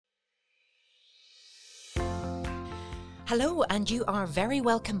Hello, and you are very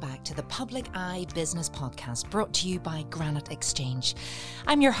welcome back to the Public Eye Business Podcast, brought to you by Granite Exchange.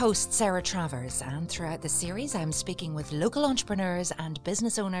 I'm your host, Sarah Travers, and throughout the series I'm speaking with local entrepreneurs and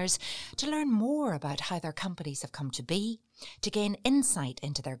business owners to learn more about how their companies have come to be, to gain insight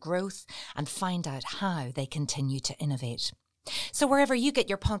into their growth and find out how they continue to innovate. So wherever you get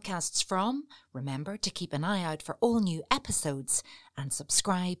your podcasts from, remember to keep an eye out for all new episodes and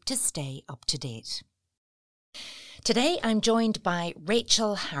subscribe to stay up to date. Today I'm joined by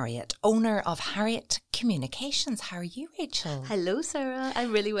Rachael Harriott, owner of Harriott Communications. How are you, Rachael? Hello, Sarah.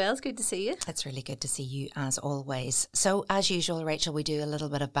 I'm really well. It's good to see you. It's really good to see you as always. So as usual, Rachael, we do a little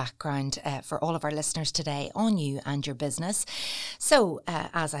bit of background for all of our listeners today on you and your business. So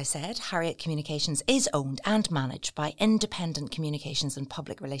as I said, Harriott Communications is owned and managed by independent communications and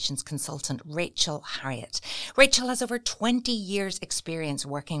public relations consultant Rachael Harriott. Rachael has over 20 years experience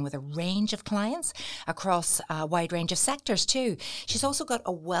working with a range of clients across a wide range of sectors too. She's also got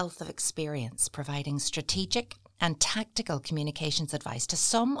a wealth of experience providing strategic and tactical communications advice to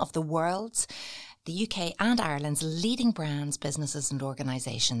some of the world's, the UK and Ireland's leading brands, businesses and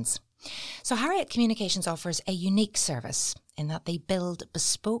organisations. So Harriott Communications offers a unique service in that they build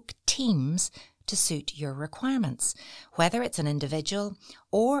bespoke teams to suit your requirements. Whether it's an individual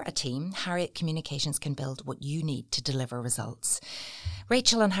or a team, Harriott Communications can build what you need to deliver results.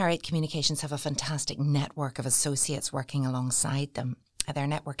 Rachael and Harriott Communications have a fantastic network of associates working alongside them. Their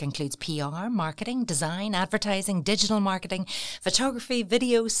network includes PR, marketing, design, advertising, digital marketing, photography,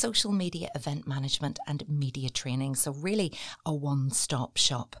 video, social media, event management and media training. So really a one-stop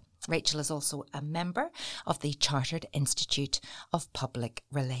shop. Rachael is also a member of the Chartered Institute of Public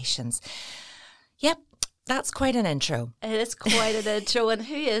Relations. Yep, that's quite an intro. It is quite an intro. And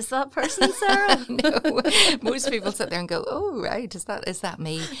who is that person, Sarah? No, most people sit there and go, oh, right, is that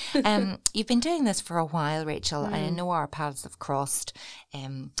me? You've been doing this for a while, Rachael. I know our paths have crossed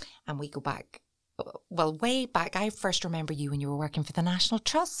and we go back, well, way back. I first remember you when you were working for the National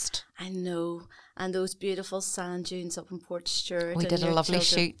Trust. I know. And those beautiful sand dunes up in Portstewart. We did a lovely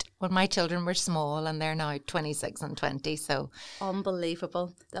shoot when my children were small and they're now 26 and 20. So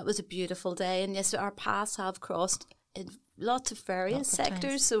unbelievable. That was a beautiful day. And yes, our paths have crossed in lots of various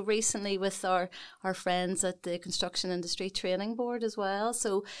sectors. So recently with our friends at the Construction Industry Training Board as well.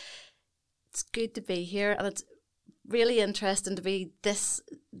 So it's good to be here. And it's really interesting to be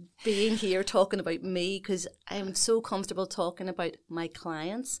being here talking about me, because I'm so comfortable talking about my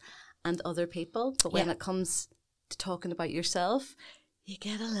clients and other people, but when it comes to talking about yourself, you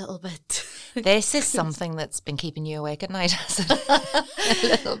get a little bit. This is something that's been keeping you awake at night, hasn't it? A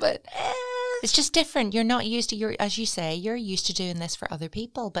little bit. It's just different. You're not used to as you say, you're used to doing this for other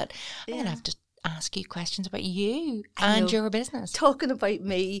people, but I'm going to have to ask you questions about you and your business. Talking about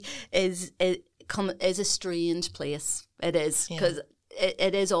me is a strange place. It is, because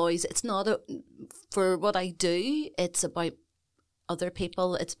it is always, it's not for what I do, it's about other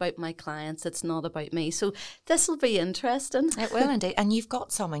people, it's about my clients, it's not about me. So this will be interesting. It will indeed. And you've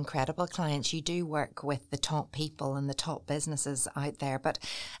got some incredible clients. You do work with the top people and the top businesses out there. But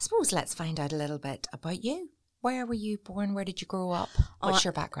I suppose let's find out a little bit about you. Where were you born? Where did you grow up? What's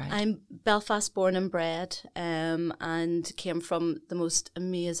your background? I'm Belfast born and bred, and came from the most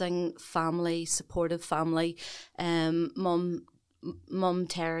amazing family, supportive family. Mum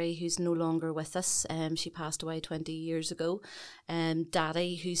Terry, who's no longer with us, she passed away 20 years ago.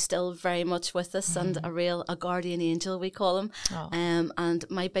 Daddy, who's still very much with us, and a guardian angel, we call him. And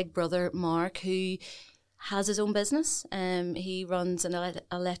my big brother Mark, who has his own business. He runs an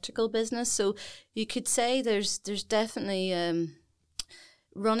electrical business. So you could say there's definitely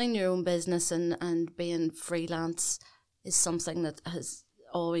running your own business and being freelance is something that has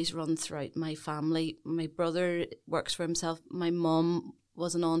always run throughout my family. My brother works for himself. My mum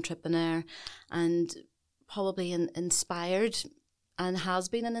was an entrepreneur and probably inspired and has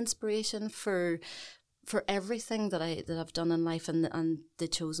been an inspiration for everything that I've done in life and the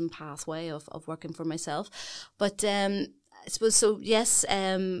chosen pathway of working for myself. But I suppose so. Yes.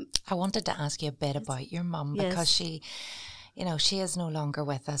 I wanted to ask you a bit about your mum because she is no longer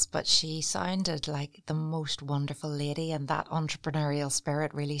with us, but she sounded like the most wonderful lady, and that entrepreneurial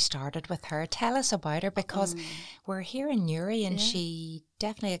spirit really started with her. Tell us about her, because we're here in Newry, and she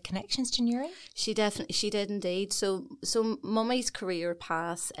definitely had connections to Newry. She did indeed. So Mummy's career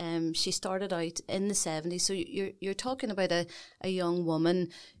path, she started out in the 70s. So you're talking about a young woman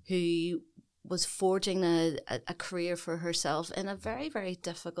who was forging a career for herself in a very, very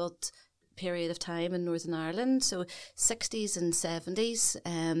difficult period of time in Northern Ireland, so 60s and 70s,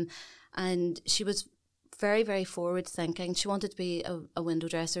 and she was very, very forward thinking. She wanted to be a window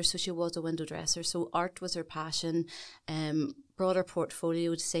dresser, so she was a window dresser. So art was her passion. Brought her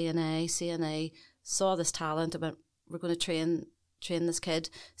portfolio to CNA. CNA saw this talent and went, we're going to train this kid.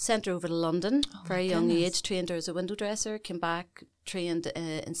 Sent her over to London, very young age, trained her as a window dresser, came back, trained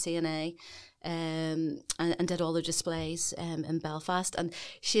in CNA, and did all the displays in Belfast. And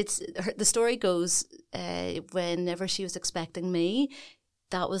the story goes, whenever she was expecting me,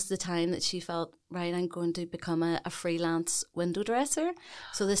 that was the time that she felt, right, I'm going to become a freelance window dresser.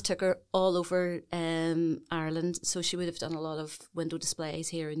 So this took her all over Ireland. So she would have done a lot of window displays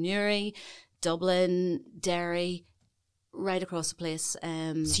here in Newry, Dublin, Derry, right across the place.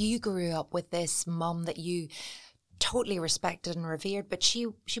 So you grew up with this mum that you totally respected and revered, but she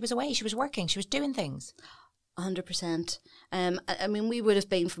was away, she was working, she was doing things. 100%. I mean, we would have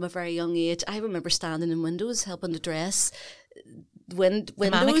been from a very young age. I remember standing in windows helping to dress windows.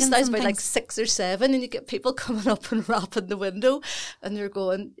 I was about like 6 or 7, and you get people coming up and rapping the window, and they're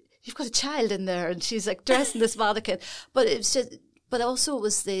going, "You've got a child in there," and she's like dressing this mannequin. But it's just. But also it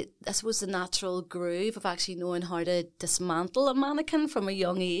was the natural groove of actually knowing how to dismantle a mannequin from a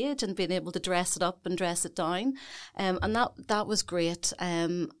young age and being able to dress it up and dress it down. And that was great.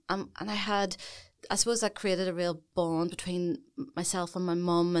 And I suppose that created a real bond between myself and my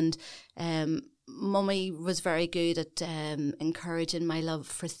mum. And Mummy was very good at encouraging my love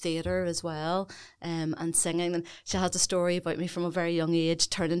for theatre as well, and singing. And she has a story about me from a very young age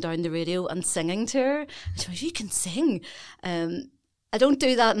turning down the radio and singing to her. And she was, "You can sing." I don't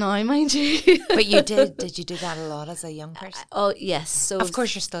do that now, mind you. But you did. Did you do that a lot as a young person? Oh, yes. So of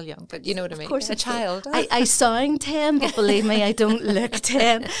course you're still young, but you know what I mean. Of course, a child. I sound 10, but believe me, I don't look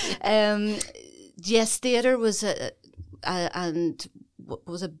 10. Yes, theatre was a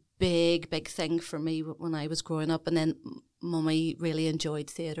big thing for me when I was growing up, and then Mummy really enjoyed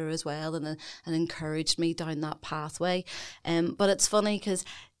theatre as well, and encouraged me down that pathway. But it's funny because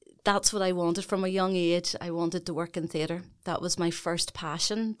that's what I wanted from a young age. I wanted to work in theatre. That was my first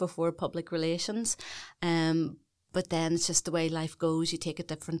passion before public relations. But then it's just the way life goes. You take a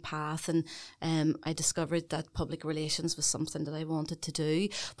different path, and I discovered that public relations was something that I wanted to do.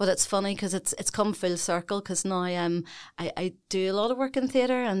 But it's funny because it's come full circle, because now I do a lot of work in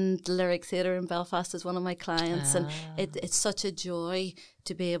theatre, and Lyric Theatre in Belfast is one of my clients, and it's such a joy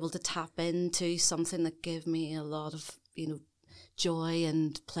to be able to tap into something that gave me a lot of joy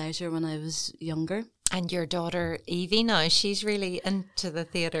and pleasure when I was younger. And your daughter Evie now, she's really into the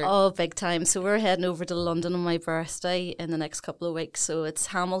theatre. Oh, big time. So we're heading over to London on my birthday in the next couple of weeks. So it's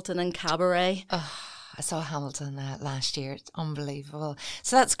Hamilton and Cabaret. Oh, I saw Hamilton last year. It's unbelievable.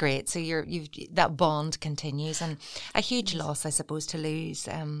 So that's great. So you've that bond continues, and a huge loss, I suppose, to lose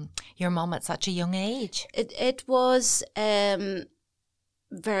your mum at such a young age. It was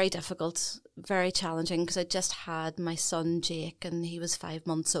very difficult, very challenging, because I just had my son Jake, and he was 5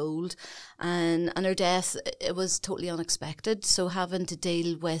 months old, and her death, it was totally unexpected. So having to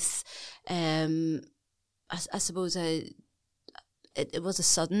deal with, I suppose, it was a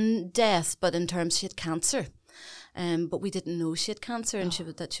sudden death, but in terms she had cancer. But we didn't know she had cancer, and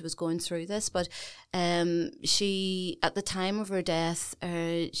that she was going through this. But she, at the time of her death,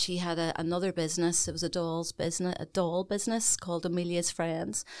 she had another business. It was a doll business called Amelia's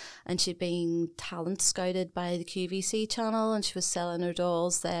Friends, and she'd been talent scouted by the QVC channel, and she was selling her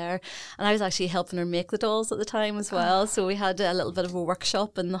dolls there. And I was actually helping her make the dolls at the time as well. So we had a little bit of a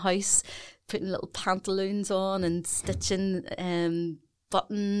workshop in the house, putting little pantaloons on and stitching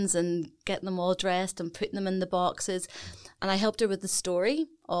buttons and getting them all dressed and putting them in the boxes. And I helped her with the story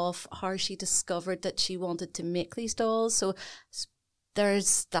of how she discovered that she wanted to make these dolls. So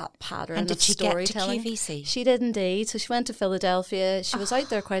there's that pattern and did of she storytelling. Get to QVC? She did indeed. So she went to Philadelphia. She was out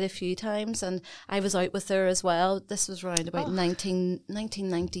there quite a few times, and I was out with her as well. This was around about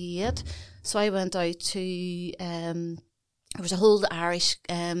 1998. So I went out to there was a whole Irish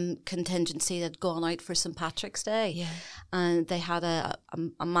contingency that had gone out for St. Patrick's Day, and they had a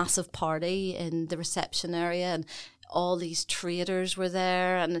massive party in the reception area, and all these traders were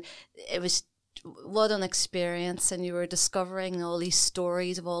there, and it was, what an experience. And you were discovering all these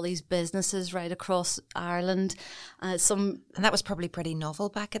stories of all these businesses right across Ireland. And that was probably pretty novel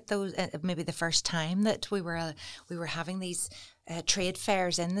back at those, maybe the first time that we were having these trade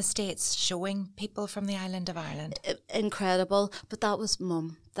fairs in the States, showing people from the island of Ireland. Incredible. But that was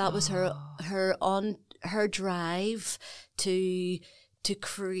Mum. That was her drive to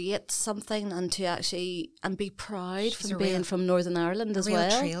create something, and to actually and be proud from being from Northern Ireland as well.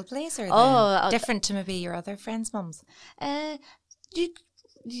 A real trailblazer. Oh, different to maybe your other friends' mums.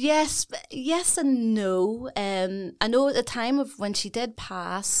 Yes and no. I know at the time of when she did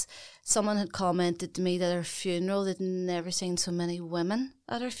pass, someone had commented to me that at her funeral they'd never seen so many women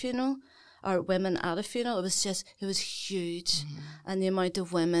at her funeral, or women at a funeral. It was huge, and the amount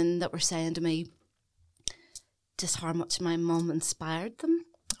of women that were saying to me just how much my mum inspired them.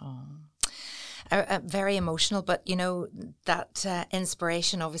 Oh. Very emotional, but you know that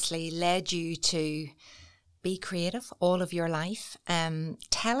inspiration obviously led you to be creative all of your life.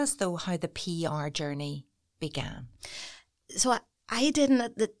 Tell us though how the PR journey began. So I didn't,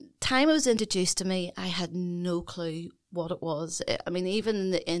 at the time it was introduced to me, I had no clue what it was. I mean,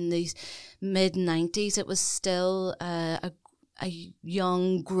 even in these mid-90s, it was still a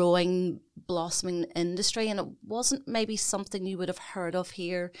young, growing, blossoming industry, and it wasn't maybe something you would have heard of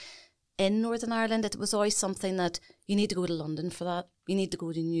here in Northern Ireland. It was always something that you need to go to London for that, you need to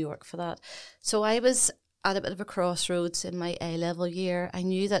go to New York for that. So I was at a bit of a crossroads in my A-level year. I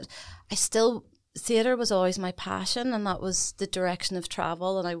knew that theatre was always my passion, and that was the direction of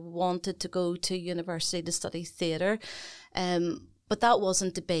travel, and I wanted to go to university to study theatre, but that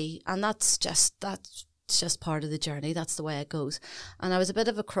wasn't to be, and that's just part of the journey. That's the way it goes. And I was a bit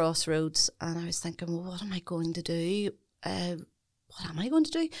of a crossroads, and I was thinking, well, what am I going to do?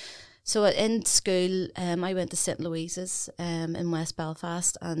 So in school, I went to St. Louise's in West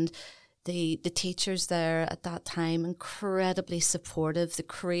Belfast, and the teachers there at that time, incredibly supportive. The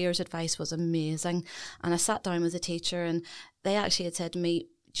careers advice was amazing. And I sat down with the teacher, and they actually had said to me,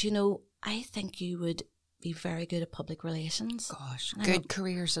 do you know, I think you would be very good at public relations. Gosh, good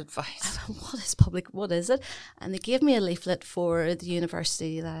careers advice. What is it? And they gave me a leaflet for the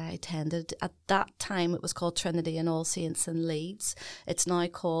university that I attended. At that time, it was called Trinity and All Saints in Leeds. It's now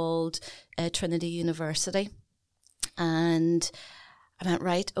called Trinity University. And I went,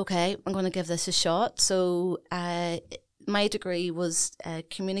 right, okay, I'm going to give this a shot. So my degree was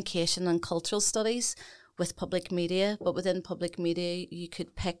communication and cultural studies with public media, but within public media you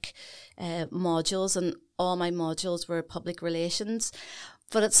could pick modules, and all my modules were public relations.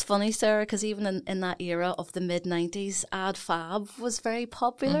 But it's funny, Sarah, because even in that era of the mid-90s, ad fab was very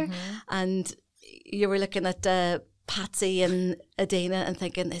popular, and you were looking at Patsy and Adina and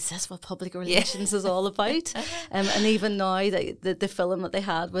thinking, is this what public relations is all about? And even now, the film that they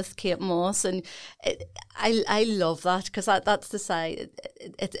had with Kate Moss, and I love that, because that's the side.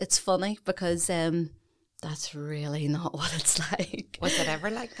 It's funny because that's really not what it's like. Was it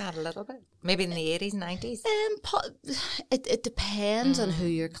ever like that a little bit? Maybe in the 80s, 90s? It depends on who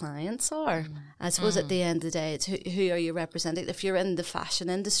your clients are. I suppose at the end of the day, it's who are you representing. If you're in the fashion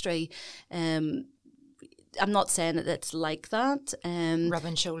industry, I'm not saying that it's like that.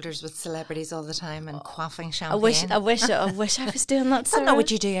 Rubbing shoulders with celebrities all the time and quaffing champagne. I wish I was doing that, Sarah. That's not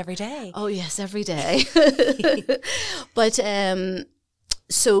what you do every day. Oh yes, every day. But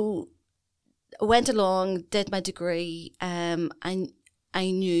so I went along, did my degree. I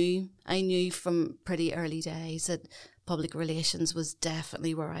knew from pretty early days that public relations was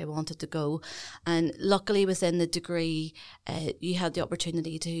definitely where I wanted to go. And luckily within the degree, you had the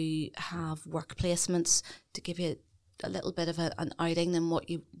opportunity to have work placements to give you a little bit of an outing in what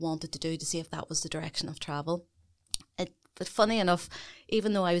you wanted to do, to see if that was the direction of travel. But funny enough,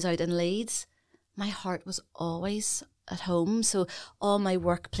 even though I was out in Leeds, my heart was always at home. So all my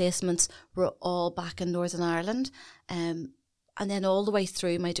work placements were all back in Northern Ireland. And then all the way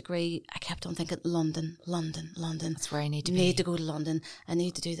through my degree, I kept on thinking, London. That's where I need to be. I need to go to London. I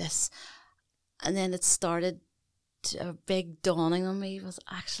need to do this. And then it started, a big dawning on me was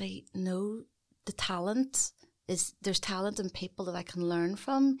actually, no, there's talent in people that I can learn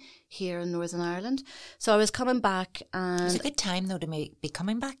from here in Northern Ireland. So I was coming back, and it was a good time though to be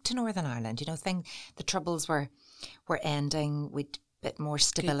coming back to Northern Ireland. You know, the troubles were ending. We'd bit more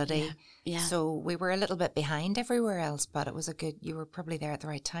stability. Good, yeah. So we were a little bit behind everywhere else, but it was you were probably there at the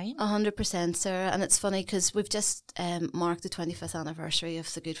right time. 100%, Sarah. And it's funny because we've just marked the 25th anniversary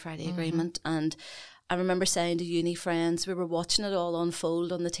of the Good Friday Agreement, and I remember saying to uni friends, we were watching it all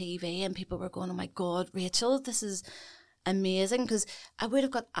unfold on the TV, and people were going, oh my God, Rachel, this is amazing, because I would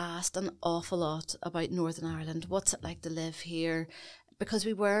have got asked an awful lot about Northern Ireland. What's it like to live here? Because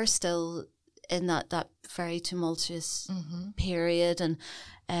we were still in that very tumultuous period.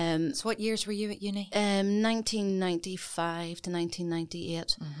 And so what years were you at uni? 1995 to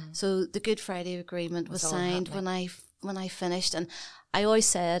 1998. So the Good Friday Agreement was signed when I finished, and I always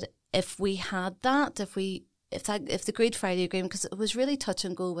said, if we had that, if the Good Friday Agreement, because it was really touch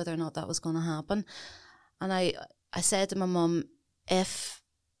and go whether or not that was going to happen, and I said to my mum, if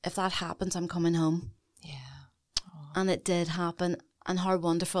that happens, I'm coming home. Yeah. Aww. And it did happen. And how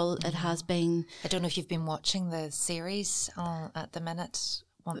wonderful it has been. I don't know if you've been watching the series at the minute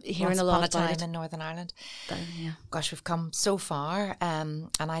Hearing a lot about time in Northern Ireland. Yeah. Gosh, we've come so far. And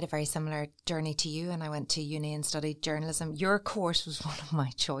I had a very similar journey to you, and I went to uni and studied journalism. Your course was one of my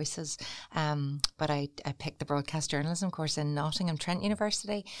choices, but I picked the broadcast journalism course in Nottingham Trent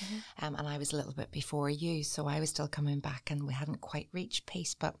University, and I was a little bit before you, so I was still coming back, and we hadn't quite reached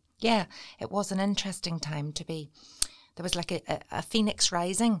peace. But yeah, it was an interesting time to be. There was like a phoenix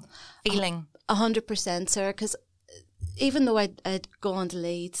rising feeling. 100%, Sarah, because even though I'd gone to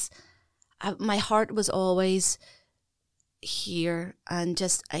Leeds, my heart was always here, and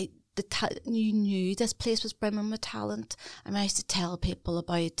just you knew this place was brimming with talent. I used to tell people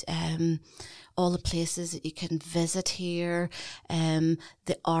about all the places that you can visit here,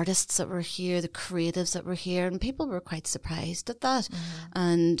 the artists that were here, the creatives that were here, and people were quite surprised at that,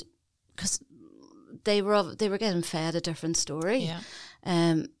 and because they were getting fed a different story.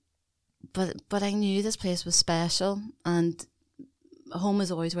 Yeah. But I knew this place was special, and home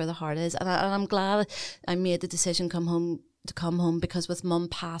is always where the heart is. And I'm glad I made the decision to come home, because with Mum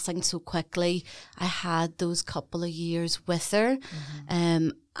passing so quickly, I had those couple of years with her.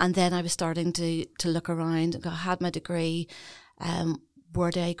 And then I was starting to look around. I had my degree. Where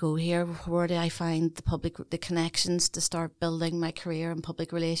do I go here? Where do I find the connections to start building my career in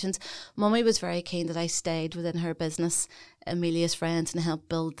public relations? Mummy was very keen that I stayed within her business, Amelia's Friends, and helped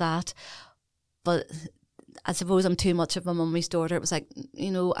build that. But I suppose I'm too much of a mummy's daughter. It was like,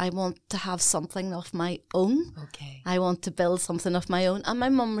 I want to have something of my own. Okay. I want to build something of my own. And my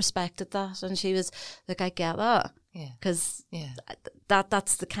mum respected that. And she was like, I get that. Yeah. Because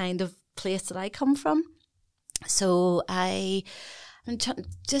that's the kind of place that I come from. So and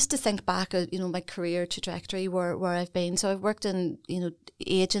just to think back at, my career trajectory where I've been. So I've worked in,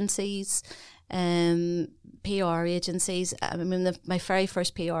 agencies, PR agencies. I mean, my very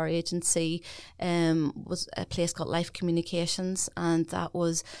first PR agency was a place called Harriott Communications, and that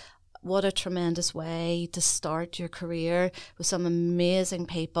was what a tremendous way to start your career with some amazing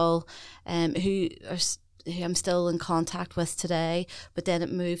people who I'm still in contact with today. But then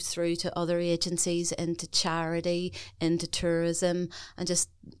it moved through to other agencies, into charity, into tourism, and just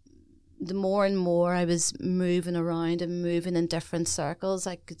the more and more I was moving around and moving in different circles,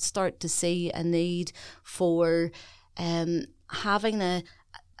 I could start to see a need for having a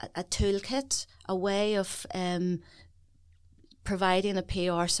toolkit, a way of providing a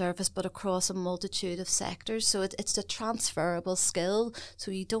PR service, but across a multitude of sectors. So it's a transferable skill.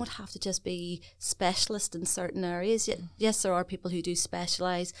 So you don't have to just be specialist in certain areas. Yes, there are people who do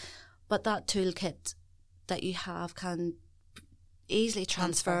specialise, but that toolkit that you have can easily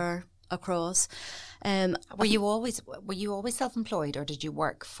transfer across. Were you always self-employed, or did you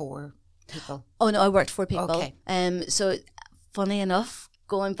work for people? Oh no, I worked for people. Okay. So funny enough,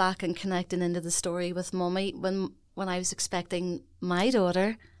 going back and connecting into the story with Mummy, when I was expecting my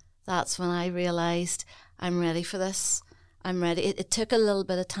daughter, that's when I realised I'm ready for this. I'm ready. It took a little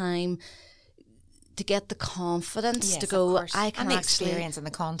bit of time to get the confidence to go, I can and the actually, experience and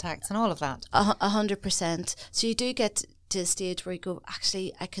the contacts and all of that. 100%. So you do get to a stage where you go,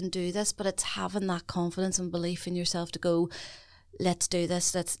 actually, I can do this, but it's having that confidence and belief in yourself to go, let's do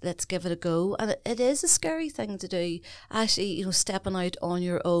this, let's give it a go. And it is a scary thing to do, actually, stepping out on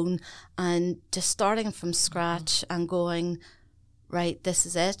your own and just starting from scratch and going, right, this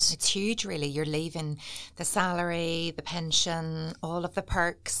is it. It's huge, really. You're leaving the salary, the pension, all of the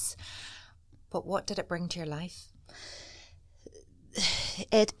perks. But what did it bring to your life?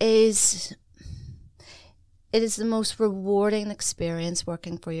 It is the most rewarding experience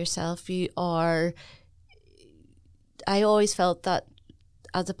working for yourself. I always felt that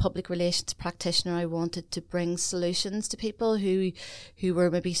as a public relations practitioner, I wanted to bring solutions to people who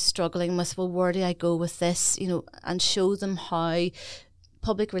were maybe struggling with, well, where do I go with this? And show them how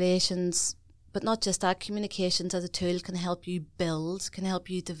public relations, but not just that, communications as a tool can help you build, can help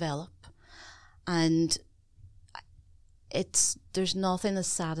you develop. And there's nothing as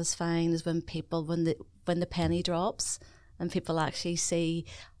satisfying as when the penny drops and people actually see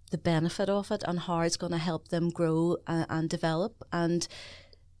the benefit of it and how it's going to help them grow and develop, and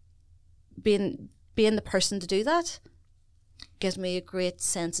being the person to do that gives me a great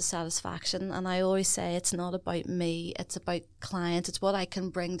sense of satisfaction. And I always say it's not about me, it's about clients. It's what I can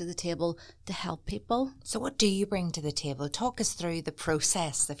bring to the table to help people. So what do you bring to the table? Talk us through the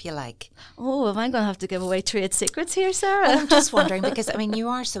process, if you like. Oh, am I going to have to give away trade secrets here, Sarah? Well, I'm just wondering, because I mean, you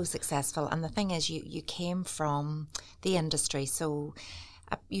are so successful, and the thing is, you came from the industry, so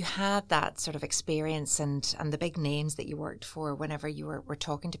you had that sort of experience and the big names that you worked for whenever you were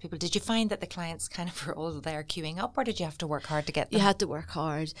talking to people. Did you find that the clients kind of were all there queuing up, or did you have to work hard to get them? You had to work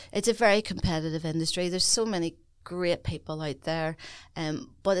hard. It's a very competitive industry. There's so many great people out there,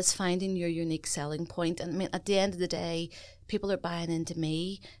 but it's finding your unique selling point. And I mean, at the end of the day, people are buying into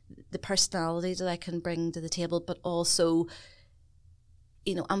me, the personality that I can bring to the table, but also,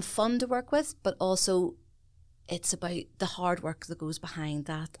 you know, I'm fun to work with, but also it's about the hard work that goes behind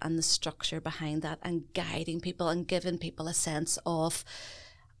that and the structure behind that and guiding people and giving people a sense of,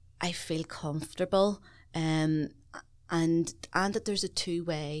 I feel comfortable, and that there's a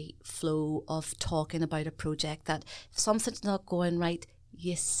two-way flow of talking about a project, that if something's not going right,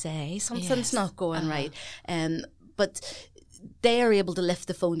 you say something's not going right. But they are able to lift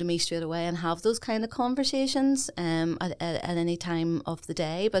the phone to me straight away and have those kind of conversations at any time of the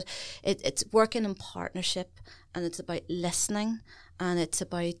day. But it's working in partnership, and it's about listening, and it's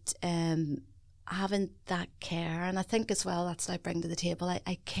about having that care. And I think as well, that's what I bring to the table.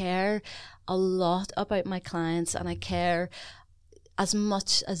 I care a lot about my clients, and I care as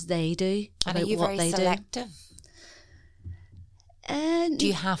much as they do and about are you what very they selective? Do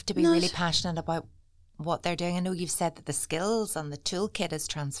you have to be really passionate about what they're doing? I know you've said that the skills and the toolkit is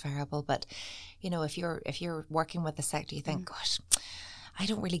transferable, but you know, if you're working with the sector, you think, gosh, I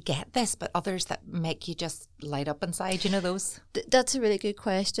don't really get this, but others that make you just light up inside, you know, those? That's a really good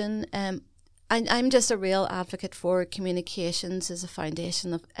question. I'm just a real advocate for communications as a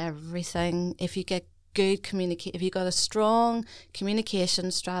foundation of everything. If you get good if you got a strong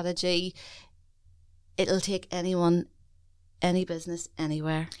communication strategy, it'll take anyone, any business,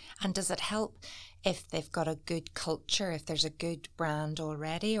 anywhere. And does it help if they've got a good culture, if there's a good brand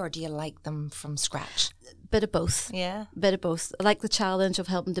already, or do you like them from scratch? Bit of both. Yeah. Bit of both. I like the challenge of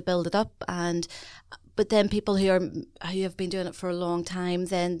helping to build it up, but then people who have been doing it for a long time,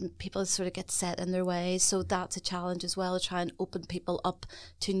 then people sort of get set in their ways. So that's a challenge as well, to try and open people up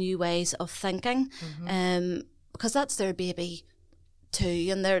to new ways of thinking, because that's their baby too,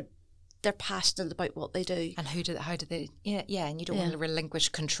 and they're passionate about what they do. And how do they? Yeah, and you don't want to relinquish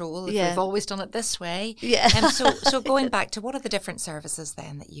control if Yeah. we've always done it this way. Yeah. So going back to, what are the different services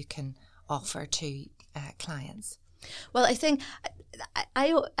then that you can offer to clients? Well, I think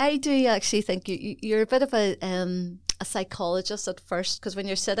I do actually think you're a bit of a psychologist at first, because when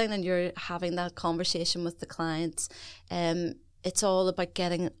you're sitting and you're having that conversation with the clients, it's all about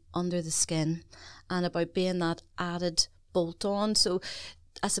getting under the skin and about being that added bolt on. So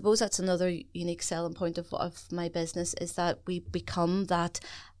I suppose that's another unique selling point of my business, is that we become that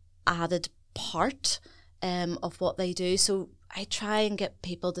added part of what they do. So I try and get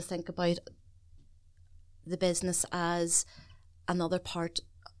people to think about the business as another part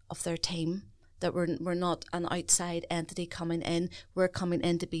of their team, that we're not an outside entity coming in. We're coming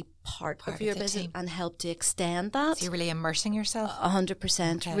in to be part of your business team and help to extend that. So you're really immersing yourself?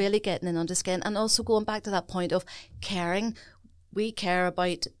 100%, really getting in under skin. And also going back to that point of caring, we care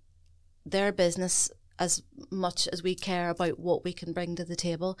about their business as much as we care about what we can bring to the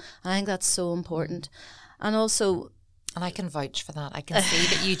table. I think that's so important. And also... And I can vouch for that. I can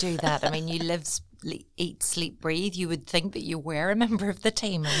see that you do that. I mean, you live, eat, sleep, breathe. You would think that you were a member of the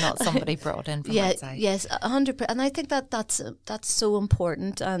team and not somebody brought in from outside. Yes, 100%. And I think that's so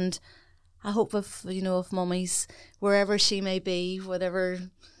important. And I hope if mummy's, wherever she may be, whatever,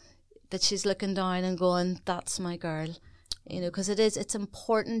 that she's looking down and going, that's my girl. Because it's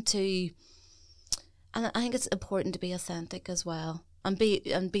important to, and I think it's important to be authentic as well. And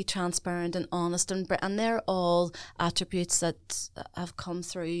be transparent and honest, and they're all attributes that have come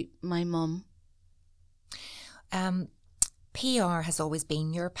through my mum. PR has always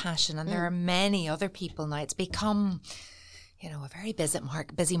been your passion, and there are many other people now. It's become, a very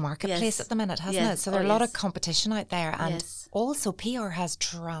busy marketplace at the minute, hasn't it? So there are a lot of competition out there, and also PR has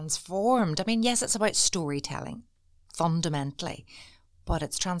transformed. I mean, yes, it's about storytelling fundamentally, but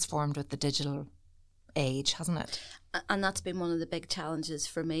it's transformed with the digital age, hasn't it? And that's been one of the big challenges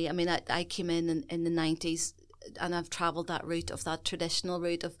for me. I mean, I came in the 90s, and I've travelled that route of that traditional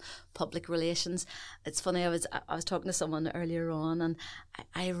route of public relations. It's funny, I was talking to someone earlier on, and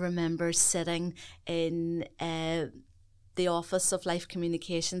I remember sitting in the office of Life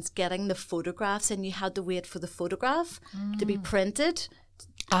Communications getting the photographs, and you had to wait for the photograph to be printed.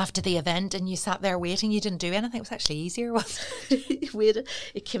 After the event, and you sat there waiting, you didn't do anything. It was actually easier, wasn't it? You waited,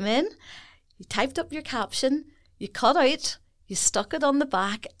 you came in, you typed up your caption, you cut out, you stuck it on the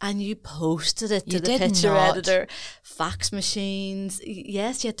back, and you posted it to the picture editor. Fax machines.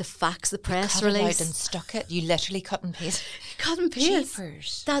 Yes, you had to fax the press release. You cut it out and stuck it. You literally cut and paste. Cut and paste.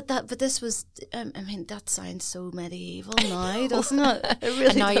 Jeepers. But this was, that sounds so medieval now, doesn't it? It really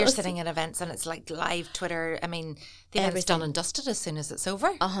and now does. you're sitting at events and it's like live Twitter. I mean, the event's done and dusted as soon as it's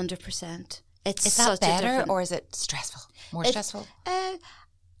over. 100%. Is that better, or is it stressful? More stressful?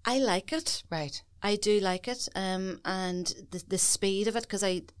 I like it. Right. I do like it, and the speed of it, because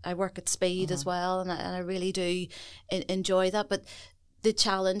I work at speed as well, and I really do enjoy that. But the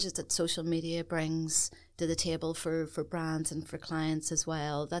challenges that social media brings to the table for brands and for clients as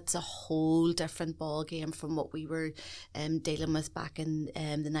well, that's a whole different ball game from what we were dealing with back in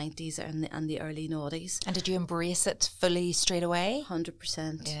the 90s and the early noughties. And did you embrace it fully straight away?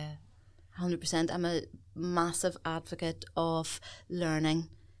 100%. Yeah. 100%. I'm a massive advocate of learning.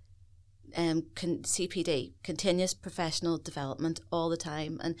 CPD, continuous professional development, all the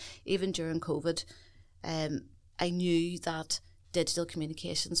time. And even during COVID, I knew that digital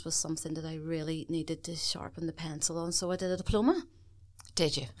communications was something that I really needed to sharpen the pencil on. So I did a diploma.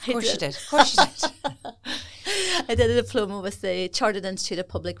 Did you? Of course you did. Of course you did. I did a diploma with the Chartered Institute of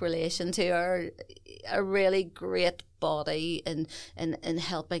Public Relations, who are a really great body in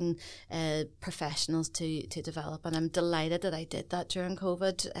helping professionals to develop, and I'm delighted that I did that during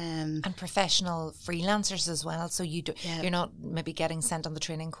COVID. And professional freelancers as well, so you're not maybe getting sent on the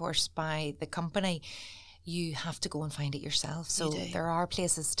training course by the company. You have to go and find it yourself. So there are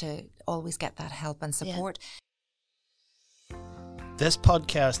places to always get that help and support. This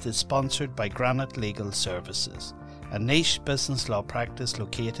podcast is sponsored by Granite Legal Services, a niche business law practice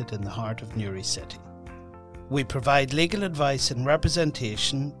located in the heart of Newry City. We provide legal advice and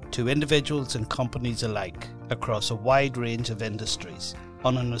representation to individuals and companies alike across a wide range of industries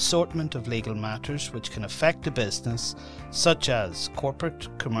on an assortment of legal matters which can affect a business, such as corporate,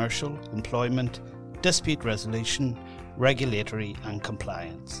 commercial, employment, dispute resolution, regulatory and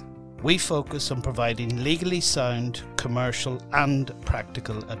compliance. We focus on providing legally sound, commercial and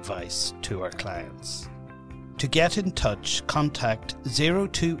practical advice to our clients. To get in touch, contact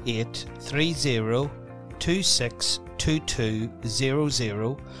 028 30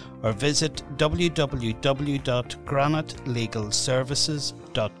 262200 or visit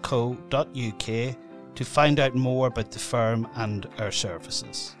www.granitelegalservices.co.uk to find out more about the firm and our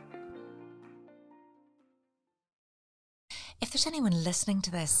services. If there's anyone listening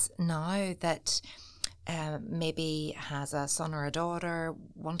to this now that maybe has a son or a daughter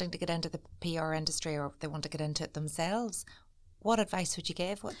wanting to get into the PR industry, or they want to get into it themselves, what advice would you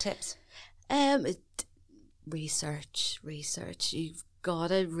give? What tips? Research. You've got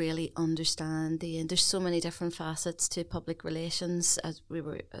to really understand there's so many different facets to public relations, as we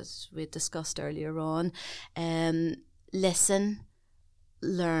discussed earlier on. Listen,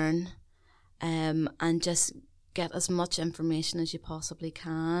 learn, and just get as much information as you possibly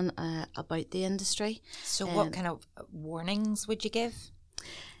can about the industry. So what kind of warnings would you give?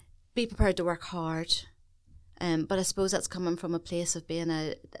 Be prepared to work hard. But I suppose that's coming from a place of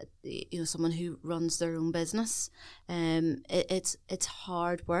being someone who runs their own business. It's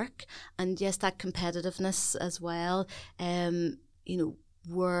hard work, and yes, that competitiveness as well. How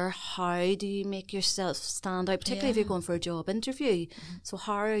do you make yourself stand out, particularly if you're going for a job interview? Mm-hmm. So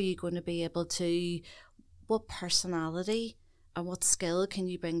how are you going to be able to, what personality and what skill can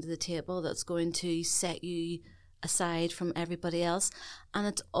you bring to the table that's going to set you aside from everybody else? And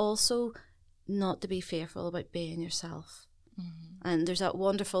it's also not to be fearful about being yourself. Mm-hmm. And there's that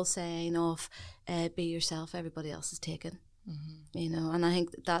wonderful saying of be yourself, everybody else is taken. Mm-hmm. And I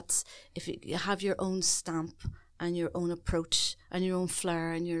think that's, if you have your own stamp and your own approach and your own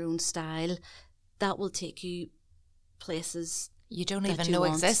flair and your own style, that will take you places you don't even know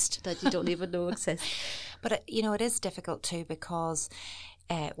exist. That you don't even know exist. But, it is difficult too, because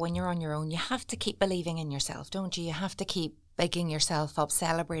when you're on your own, you have to keep believing in yourself, don't you? You have to keep bigging yourself up,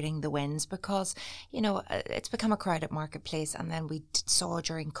 celebrating the wins, because, it's become a crowded marketplace. And then we saw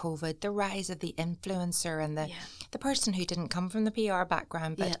during COVID the rise of the influencer and the person who didn't come from the PR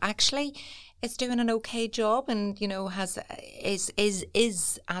background, but actually is doing an okay job and, is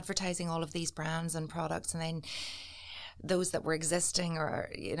advertising all of these brands and products, and then those that were existing or,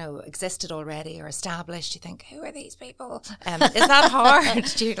 existed already or established, you think, who are these people? Is that hard?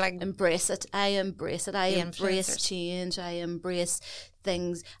 Do you embrace it? I embrace it. I embrace change. I embrace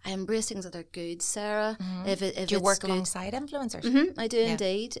things. that are good, Sarah. Mm-hmm. Do you work alongside influencers? Mm-hmm, I do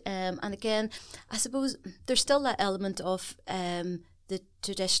indeed. And again, I suppose there's still that element of the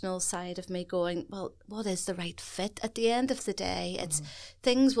traditional side of me going, well, what is the right fit? At the end of the day, it's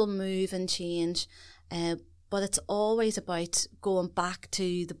things will move and change. But it's always about going back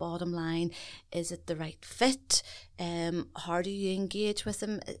to the bottom line. Is it the right fit? How do you engage with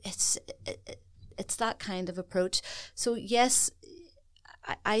them? It's that kind of approach. So yes,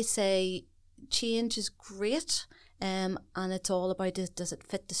 I say change is great, and it's all about does it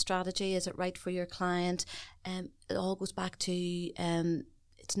fit the strategy? Is it right for your client? It all goes back to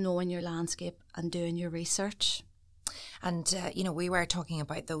it's knowing your landscape and doing your research. And, we were talking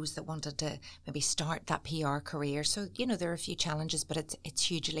about those that wanted to maybe start that PR career. So, there are a few challenges, but it's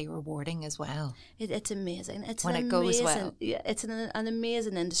hugely rewarding as well. It's amazing. It's when it goes well. Yeah, it's an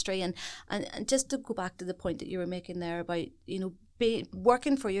amazing industry. And just to go back to the point that you were making there about,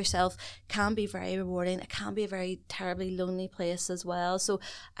 working for yourself can be very rewarding. It can be a very terribly lonely place as well. So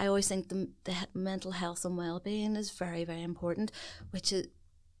I always think the mental health and well-being is very, very important, which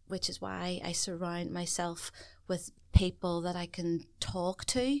is why I surround myself with people that I can talk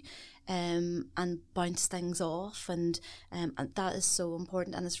to and bounce things off, and that is so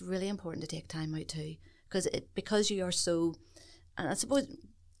important. And it's really important to take time out too, because you are so, and I suppose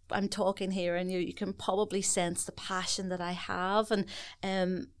I'm talking here and you can probably sense the passion that I have, and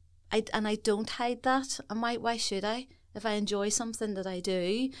I don't hide that. And why should I? If I enjoy something that I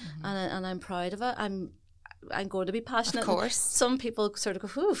do, and I'm proud of it, I'm going to be passionate. Of course. Some people sort of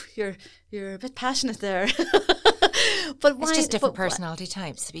go, "Ooh, you're a bit passionate there." But why? It's just different personality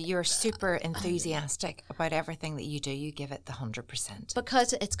types. You're super enthusiastic about everything that you do. You give it the 100%.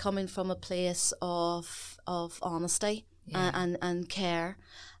 Because it's coming from a place of honesty and care.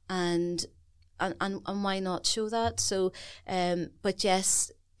 And why not show that? So, but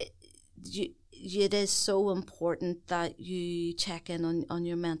yes, it is so important that you check in on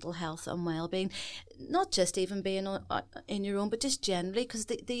your mental health and well-being, not just even being in your own, but just generally, because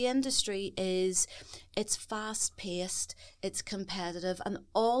the industry it's fast-paced, it's competitive, and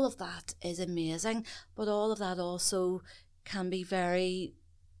all of that is amazing, but all of that also can be very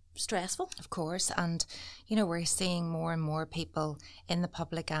stressful. Of course. And we're seeing more and more people in the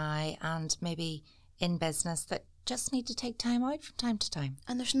public eye and maybe in business that just need to take time out from time to time.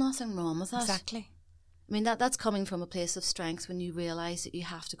 And there's nothing wrong with that. Exactly. I mean, that's coming from a place of strength, when you realise that you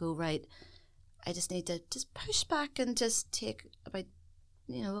have to go, right, I just need to just push back and just take about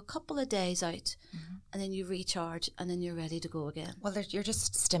a couple of days out, and then you recharge, and then you're ready to go again. Well, you're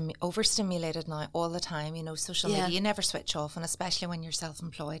just overstimulated now all the time. Social media, you never switch off, and especially when you're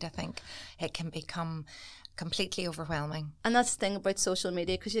self-employed, I think it can become completely overwhelming. And that's the thing about social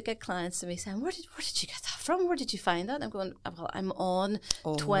media, because you get clients to me saying, where did you get that from? Where did you find that? And I'm going, well, I'm on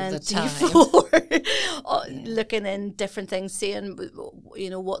all 24 looking in different things, seeing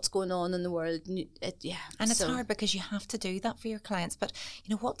what's going on in the world. And it's hard because you have to do that for your clients. But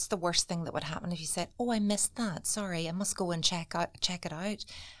what's the worst thing that would happen if you said, oh, I missed that, sorry, I must go and check it out?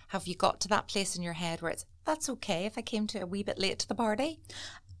 Have you got to that place in your head where that's okay if I came to a wee bit late to the party?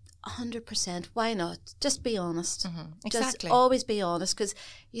 100%. Why not? Just be honest. Exactly. Just always be honest, because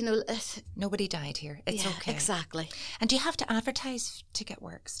nobody died here. It's okay. Exactly. And do you have to advertise to get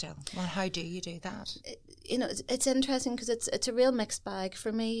work still? Well, how do you do that? It's interesting, because it's a real mixed bag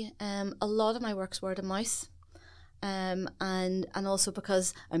for me. A lot of my work's word of mouth. And also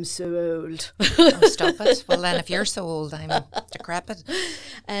because I'm so old. Oh, stop it. Well, then if you're so old, I'm decrepit.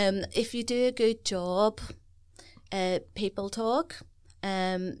 If you do a good job, people talk.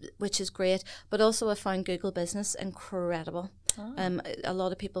 Which is great, but also I found Google Business incredible. A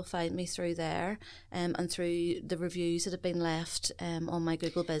lot of people find me through there, and through the reviews that have been left on my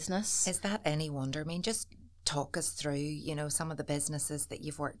Google Business. Is that any wonder? I mean, just talk us through, some of the businesses that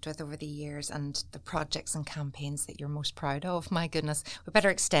you've worked with over the years and the projects and campaigns that you're most proud of. My goodness, we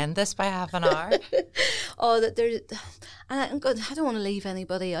better extend this by half an hour. I don't want to leave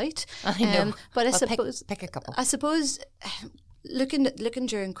anybody out. I know, but I suppose pick a couple. I suppose. Looking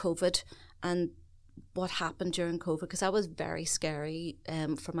during COVID and what happened during COVID, because that was very scary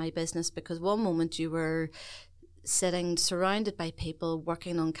for my business, because one moment you were sitting surrounded by people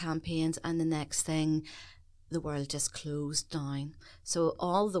working on campaigns, and the next thing the world just closed down. So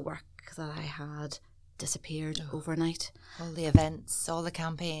all the work that I had disappeared overnight. All the events, all the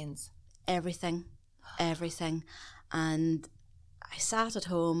campaigns. Everything. And I sat at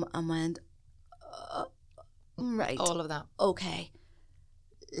home and went, right. All of that. Okay.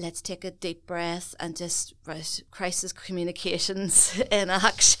 Let's take a deep breath and just crisis communications in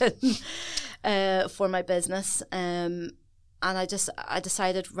action for my business. And I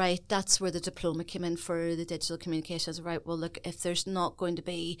decided, right, that's where the diploma came in for the digital communications. Right, well, look, if there's not going to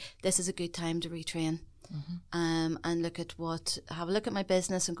be, this is a good time to retrain. And have a look at my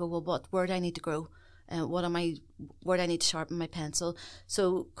business and go, well, where do I need to grow? Where do I need to sharpen my pencil?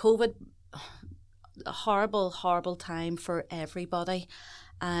 So COVID, a horrible time for everybody.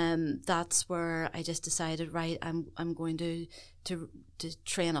 That's where I just decided, right, I'm going to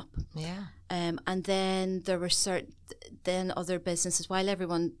train up. Yeah. And then there were other businesses, while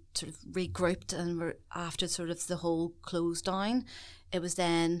everyone sort of regrouped and were after sort of the whole close down, it was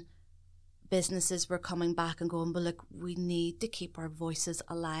then businesses were coming back and going, but look, we need to keep our voices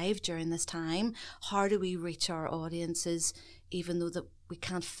alive during this time. How do we reach our audiences, even though that we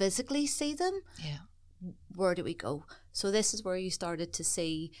can't physically see them? Yeah. Where do we go? So this is where you started to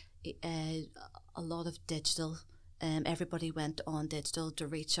see a lot of digital. Everybody went on digital to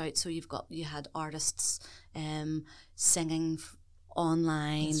reach out. So you had artists singing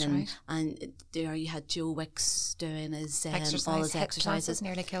online, and there you had Joe Wicks doing his all his exercises.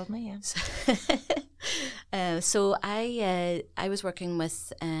 Nearly killed me. Yeah. So I was working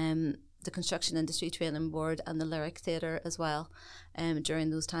with the Construction Industry Training Board and the Lyric Theatre as well during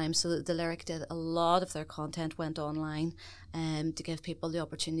those times. So the Lyric did a lot of their content went online to give people the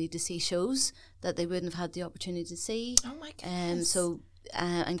opportunity to see shows that they wouldn't have had the opportunity to see. Oh my goodness!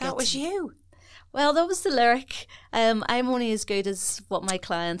 And that was you. Well, that was the Lyric. I'm only as good as what my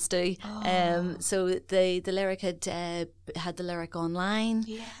clients do. So the Lyric had the Lyric online.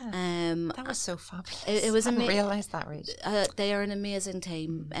 Yeah, that was so fabulous. It was I didn't realise that, Rach. They are an amazing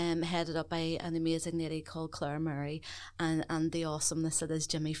team, headed up by an amazing lady called Claire Murray, and the awesomeness that is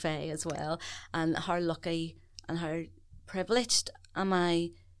Jimmy Fay as well. And how lucky and how privileged am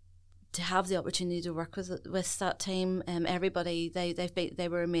I to have the opportunity to work with that team. Everybody, they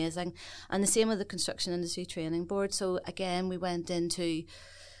were amazing, and the same with the Construction Industry Training Board. So again, we went into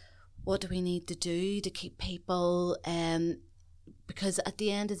what do we need to do to keep people, because at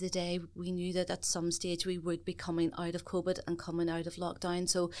the end of the day, we knew that at some stage we would be coming out of COVID and coming out of lockdown.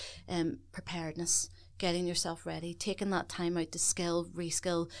 So preparedness, getting yourself ready, taking that time out to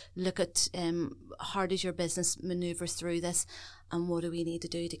reskill, look at how does your business manoeuvre through this, and what do we need to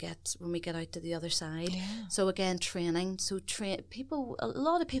do to get when we get out to the other side. Yeah. So again, training. So a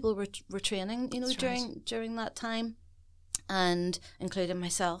lot of people were training, during that time, and including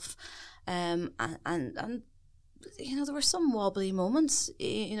myself, and there were some wobbly moments.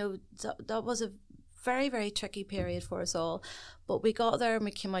 That was a very, very tricky period for us all, but we got there and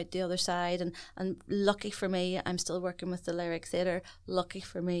we came out the other side, and lucky for me, I'm still working with the Lyric Theatre. Lucky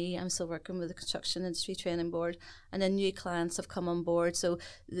for me, I'm still working with the Construction Industry Training Board, and then new clients have come on board. So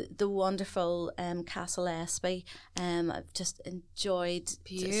the wonderful Castle Espy, I've just enjoyed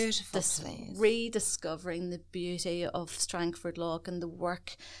this rediscovering the beauty of Strangford Lough and the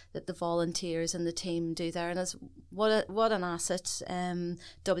work that the volunteers and the team do there, and it's what an asset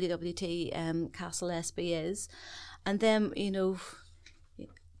WWT Castle Espy is. And then,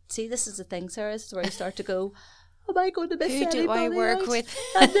 see, this is the thing, Sarah, this is where you start to go, am I going to miss anybody? Who do I work with?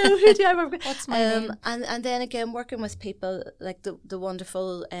 I know, who do I work with? What's my name? And then again, working with people like the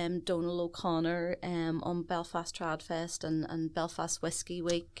wonderful Donal O'Connor on Belfast Tradfest and Belfast Whisky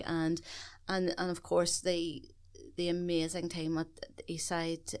Week, and of course the amazing team at the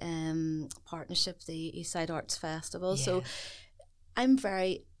Eastside Partnership, the Eastside Arts Festival. Yeah. So I'm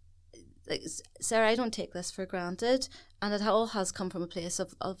very... Sarah, I don't take this for granted, and it all has come from a place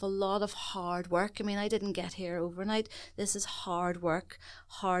of a lot of hard work. I mean, I didn't get here overnight. This is hard work,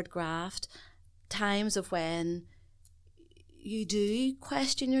 hard graft, times of when you do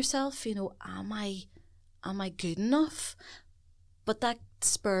question yourself, am I good enough? But that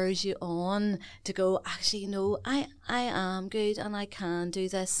spurs you on to go, actually, no, I am good and I can do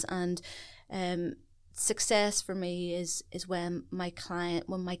this. And success for me is when my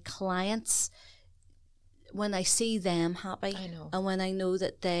clients, when I see them happy, and when I know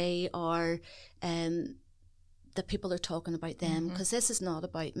that they are, that people are talking about them, because this is not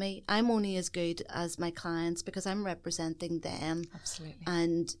about me. I'm only as good as my clients because I'm representing them. Absolutely.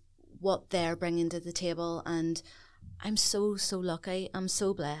 And what they're bringing to the table, and I'm so lucky. I'm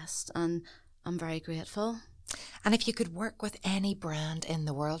so blessed, and I'm very grateful. And if you could work with any brand in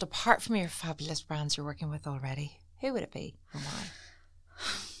the world, apart from your fabulous brands you're working with already, who would it be and why?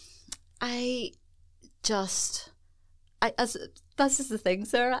 This is the thing,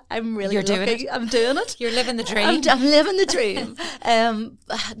 Sarah. I'm really lucky. Doing it. I'm doing it. You're living the dream. I'm living the dream.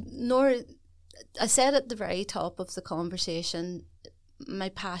 I said at the very top of the conversation, my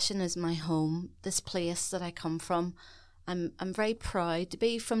passion is my home, this place that I come from. I'm very proud to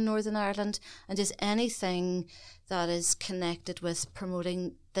be from Northern Ireland, and just anything that is connected with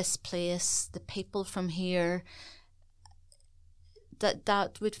promoting this place, the people from here,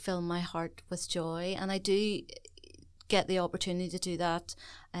 that would fill my heart with joy, and I do get the opportunity to do that.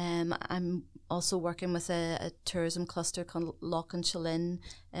 I'm also working with a tourism cluster called Loch and Shillin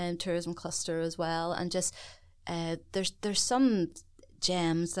tourism cluster as well, and just there's some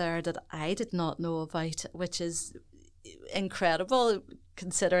gems there that I did not know about, which is incredible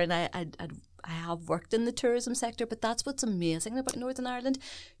considering I have worked in the tourism sector. But that's what's amazing about Northern Ireland.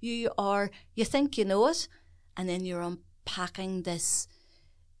 You think you know it, and then you're unpacking this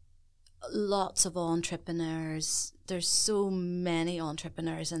lots of entrepreneurs. There's so many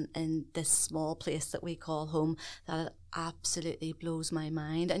entrepreneurs in this small place that we call home that it absolutely blows my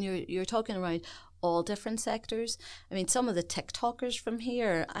mind. And you're talking around all different sectors. I mean, some of the TikTokers from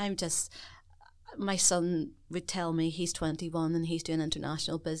here, my son would tell me, he's 21 and he's doing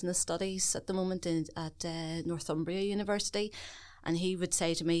international business studies at the moment at Northumbria University, and he would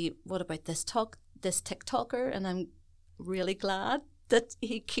say to me, what about this TikToker? And I'm really glad that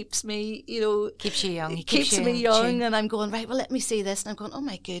he keeps me, keeps you young. He keeps me young, and I'm going, right, well, let me see this, and I'm going, oh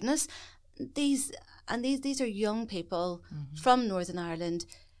my goodness, these are young people from Northern Ireland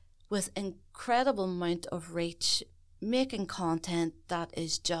with incredible amount of reach, making content that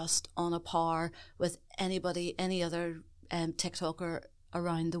is just on a par with any other TikToker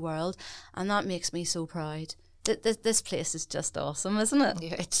around the world, and that makes me so proud. This place is just awesome, isn't it?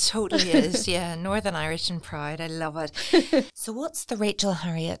 Yeah, it totally is. Yeah, Northern Irish and proud. I love it. So what's the Rachael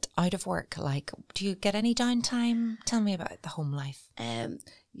Harriott out of work like? Do you get any downtime? Tell me about the home life.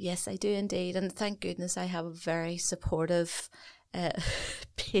 Yes, I do indeed. And thank goodness I have a very supportive,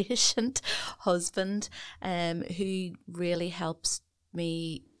 patient husband who really helps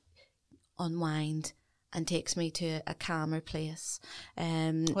me unwind and takes me to a calmer place.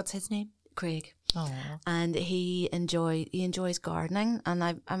 What's his name? Craig. Oh. And he enjoys gardening, and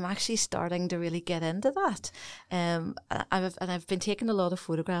I'm actually starting to really get into that. I've been taking a lot of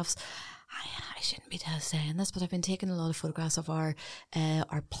photographs. I shouldn't be saying this, but I've been taking a lot of photographs of our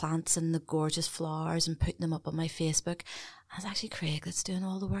plants and the gorgeous flowers and putting them up on my Facebook. And it's actually Craig that's doing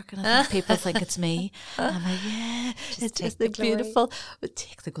all the work, and I think people think it's me. And I'm like, yeah, it's beautiful, but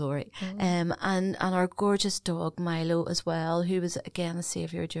take the glory. And our gorgeous dog Milo as well, who was again a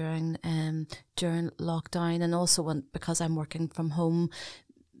saviour during lockdown, and also because I'm working from home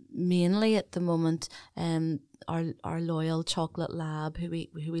mainly at the moment. Our loyal chocolate lab, who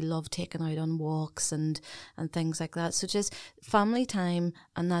we love taking out on walks and things like that. So just family time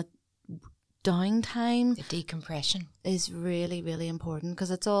and that downtime, the decompression, is really, really important, because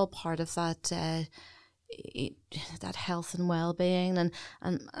it's all part of that that health and well-being. And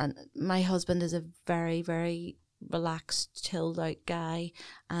my husband is a very, very relaxed, chilled out guy,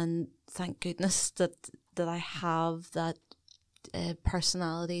 and thank goodness that I have that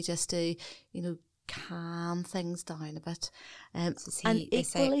personality just to calm things down a bit. And they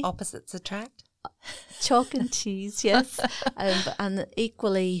say opposites attract. Chalk and cheese, yes. And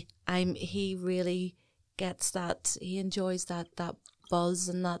equally, he really gets that. He enjoys that buzz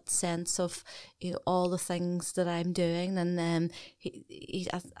and that sense of all the things that I'm doing. And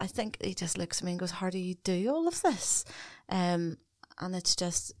I think he just looks at me and goes, "How do you do all of this?" And it's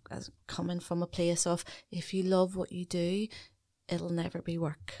just coming from a place of, if you love what you do, it'll never be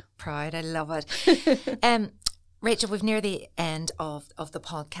work. Proud. I love it. Rachael, we've near the end of the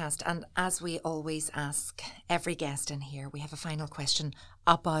podcast, and as we always ask every guest in here, we have a final question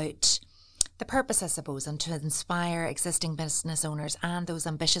about the purpose, I suppose, and to inspire existing business owners and those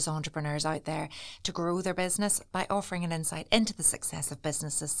ambitious entrepreneurs out there to grow their business by offering an insight into the success of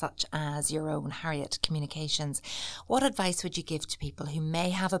businesses such as your own, Harriott Communications. What advice would you give to people who may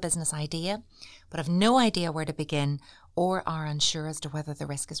have a business idea but have no idea where to begin, or are unsure as to whether the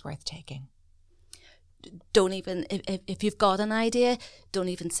risk is worth taking? Don't even, if you've got an idea, don't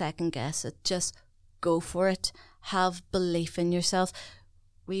even second guess it. Just go for it. Have belief in yourself.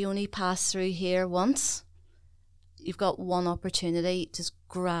 We only pass through here once. You've got one opportunity. Just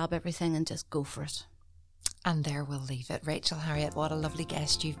grab everything and just go for it. And there we'll leave it. Rachael Harriott, what a lovely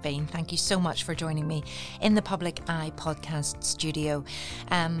guest you've been. Thank you so much for joining me in the Public Eye podcast studio.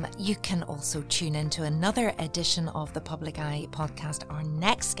 You can also tune into another edition of the Public Eye podcast. Our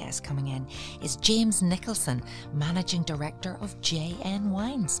next guest coming in is James Nicholson, Managing Director of JN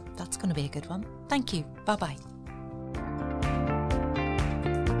Wines. That's going to be a good one. Thank you. Bye-bye.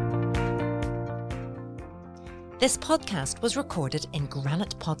 This podcast was recorded in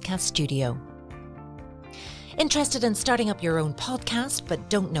Granite Podcast Studio. Interested in starting up your own podcast but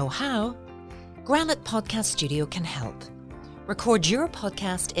don't know how? Granite Podcast Studio can help. Record your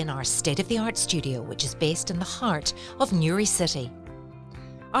podcast in our state-of-the-art studio, which is based in the heart of Newry City.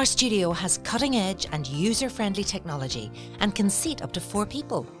 Our studio has cutting-edge and user-friendly technology and can seat up to 4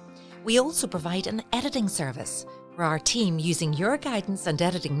 people. We also provide an editing service for our team, using your guidance and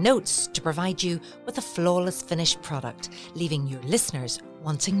editing notes to provide you with a flawless finished product, leaving your listeners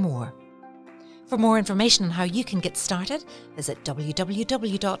wanting more. For more information on how you can get started, visit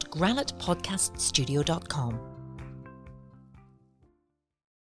www.granitepodcaststudio.com.